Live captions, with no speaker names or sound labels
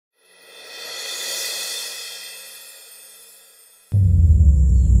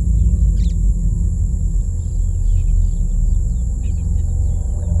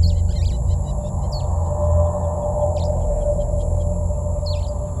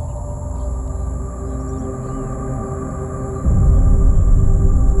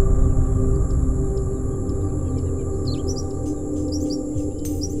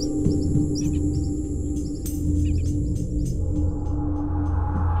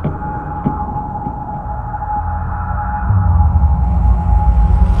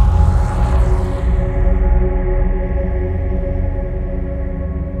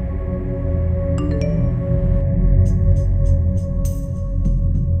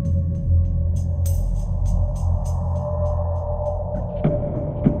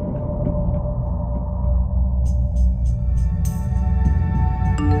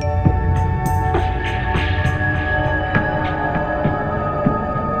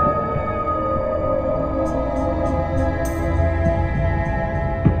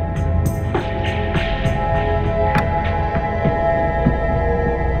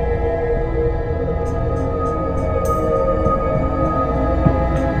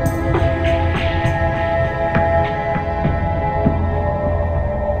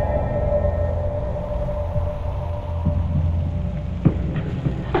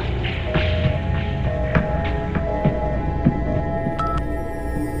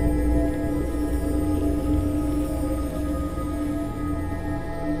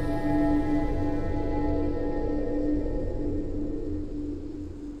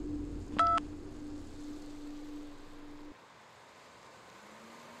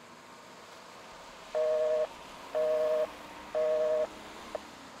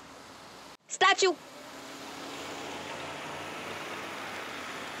splat you.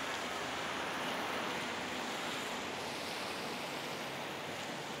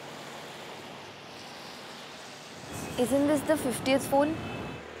 Isn't this the 50th phone?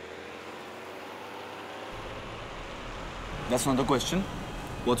 That's not the question.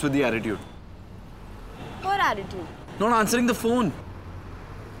 What's with the attitude? What attitude? Not answering the phone.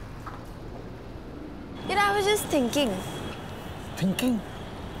 You know, I was just thinking. Thinking?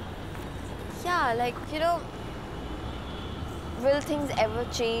 Yeah, like, you know, will things ever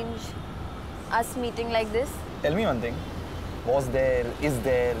change? Us meeting like this? Tell me one thing. Was there, is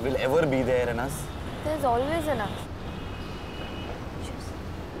there, will ever be there in us? There's always an us.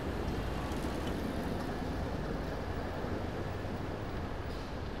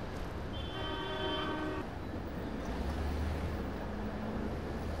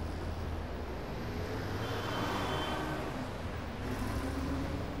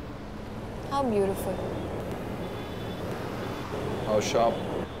 How beautiful. How sharp.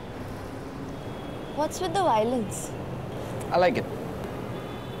 What's with the violence? I like it.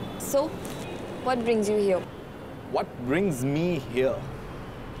 So, what brings you here? What brings me here?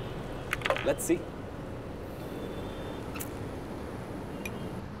 Let's see.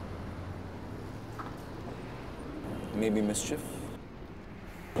 Maybe mischief?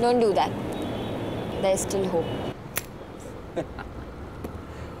 Don't do that. There's still hope.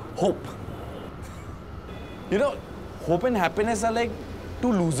 Hope. You know, hope and happiness are like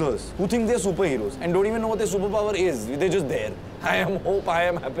two losers who think they're superheroes and don't even know what their superpower is. They're just there. I am hope, I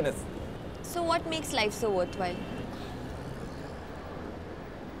am happiness. So what makes life so worthwhile?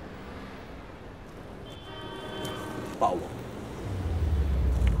 Power.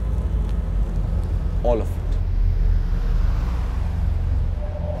 All of it.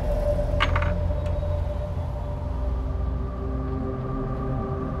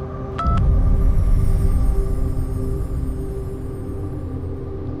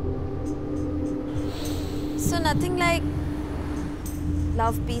 So nothing like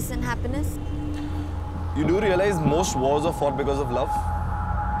love, peace and happiness? You do realize most wars are fought because of love?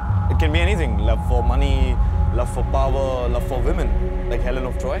 It can be anything. Love for money, love for power, love for women, like Helen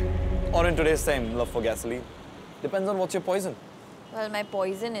of Troy. Or in today's time, love for gasoline. Depends on what's your poison. Well, my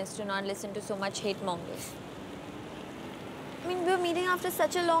poison is to not listen to so much hate mongers. I mean, we're meeting after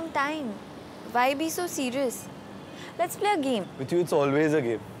such a long time. Why be so serious? Let's play a game. With you, it's always a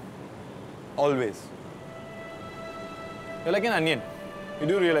game. Always. You're like an onion. You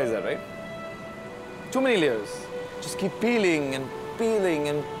do realize that, right? Too many layers. Just keep peeling and peeling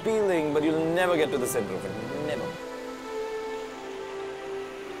and peeling, but you'll never get to the center of it. Never.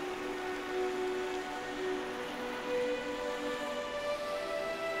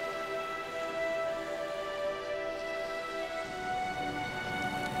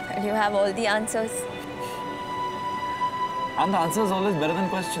 And you have all the answers. And the answer is always better than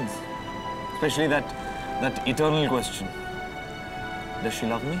questions. Especially that eternal question. Does she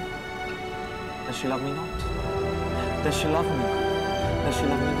love me? Does she love me not? Does she love me? Does she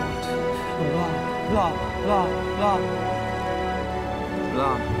love me not? Blah, blah, blah, blah.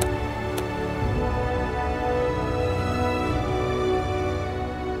 Blah.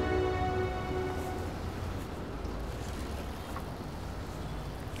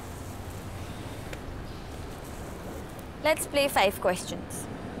 Let's play 5 questions.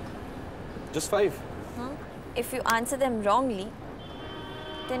 Just 5. If you answer them wrongly,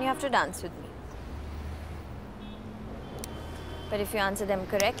 then you have to dance with me. But if you answer them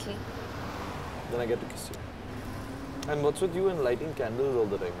correctly, Then I get to kiss you. And what's with you and lighting candles all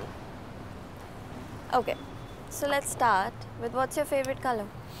the time, no? okay. So let's start with what's your favorite color?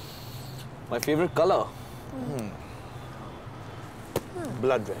 My favorite color?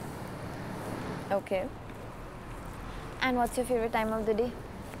 Blood red. Okay. And what's your favorite time of the day?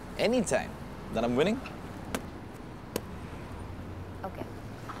 Anytime that I'm winning. Okay.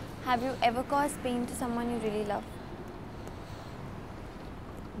 Have you ever caused pain to someone you really love?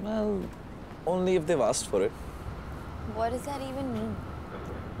 Well, only if they've asked for it. What does that even mean?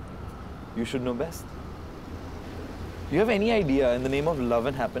 You should know best. Do you have any idea, in the name of love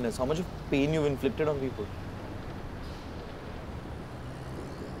and happiness, how much of pain you've inflicted on people?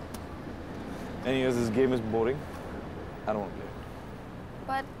 Anyways, this game is boring. I don't want to play it.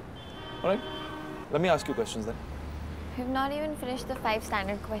 But Alright, let me ask you questions then. we've not even finished the 5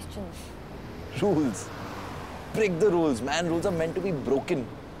 standard questions. Rules. Break the rules, man. Rules are meant to be broken.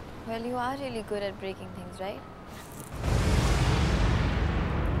 Well, you are really good at breaking things, right?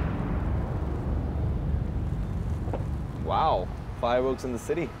 Wow, fireworks in the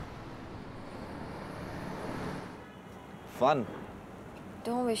city. Fun.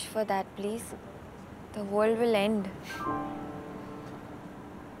 Don't wish for that, please. The world will end.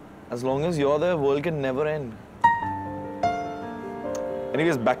 As long as you're there, world can never end.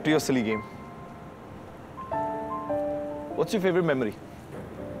 Anyways, back to your silly game. What's your favorite memory?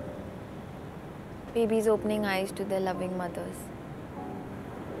 Babies opening eyes to their loving mothers.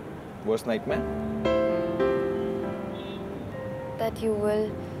 Worst nightmare? That you will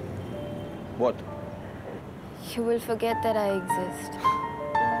What? forget that I exist.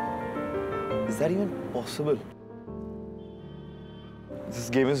 Is that even possible? This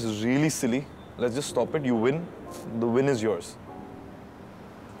game is really silly. Let's just stop it. You win. The win is yours.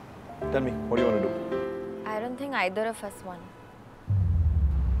 Tell me, what do you want to do? I don't think either of us won.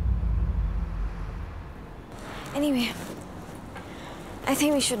 Anyway, I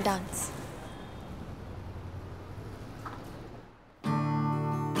think we should dance.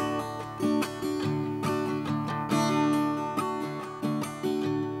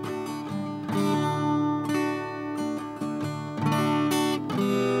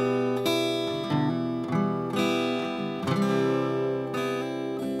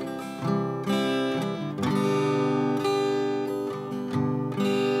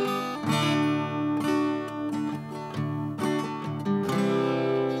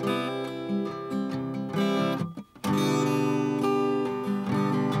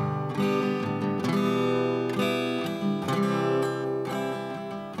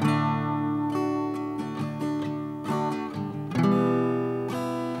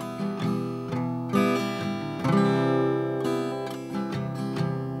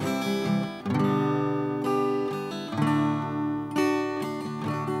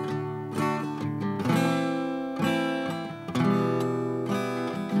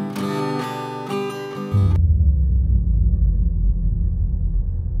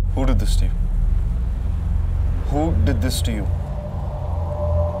 Who did this to you? Who did this to you?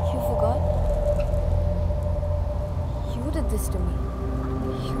 You forgot? You did this to me.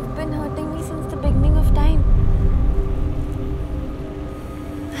 You've been hurting me since the beginning of time.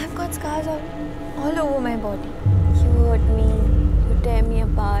 I've got scars all over my body. You hurt me, you tear me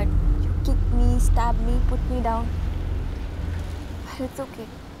apart, you kick me, stab me, put me down. But it's okay.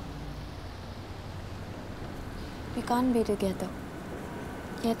 We can't be together,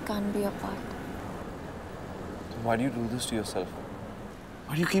 yet can't be apart. Why do you do this to yourself?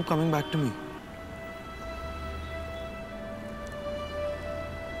 Why do you keep coming back to me?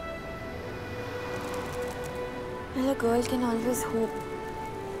 Well, a girl can always hope.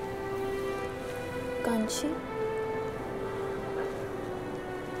 Can't she?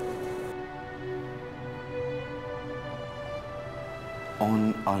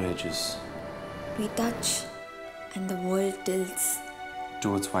 On our edges. We touch and the world tilts.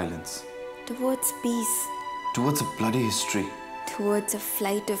 Towards violence. Towards peace. Towards a bloody history. Towards a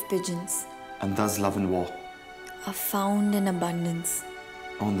flight of pigeons. And thus love and war. Are found in abundance.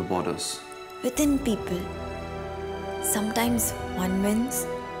 On the borders. Within people. Sometimes one wins.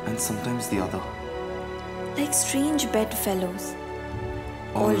 And sometimes the other. Like strange bedfellows.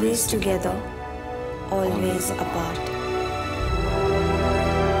 Always together. Always apart.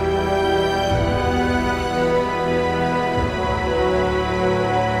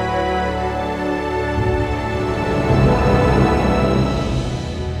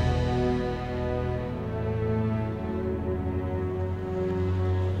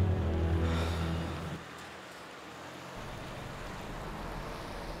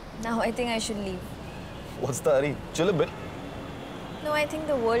 Now I think I should leave. What's the hurry? Chill a bit. No, I think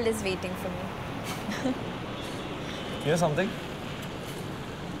the world is waiting for me. You know something?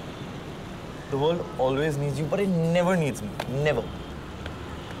 The world always needs you, but it never needs me. Never.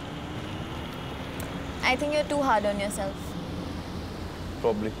 I think you're too hard on yourself.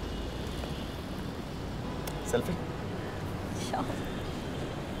 Probably. Selfie? Sure.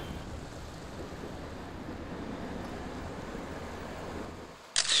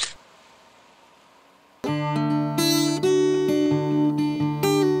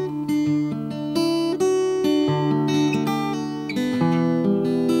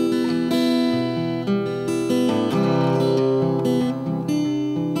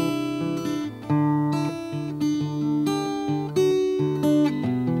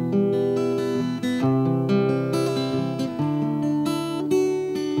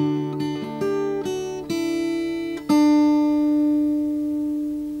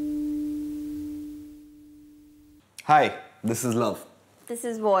 Hi, this is Love. This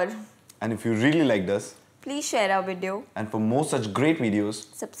is war. And if you really liked us, Please share our video. and for more such great videos,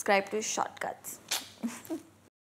 Subscribe to Shortcuts.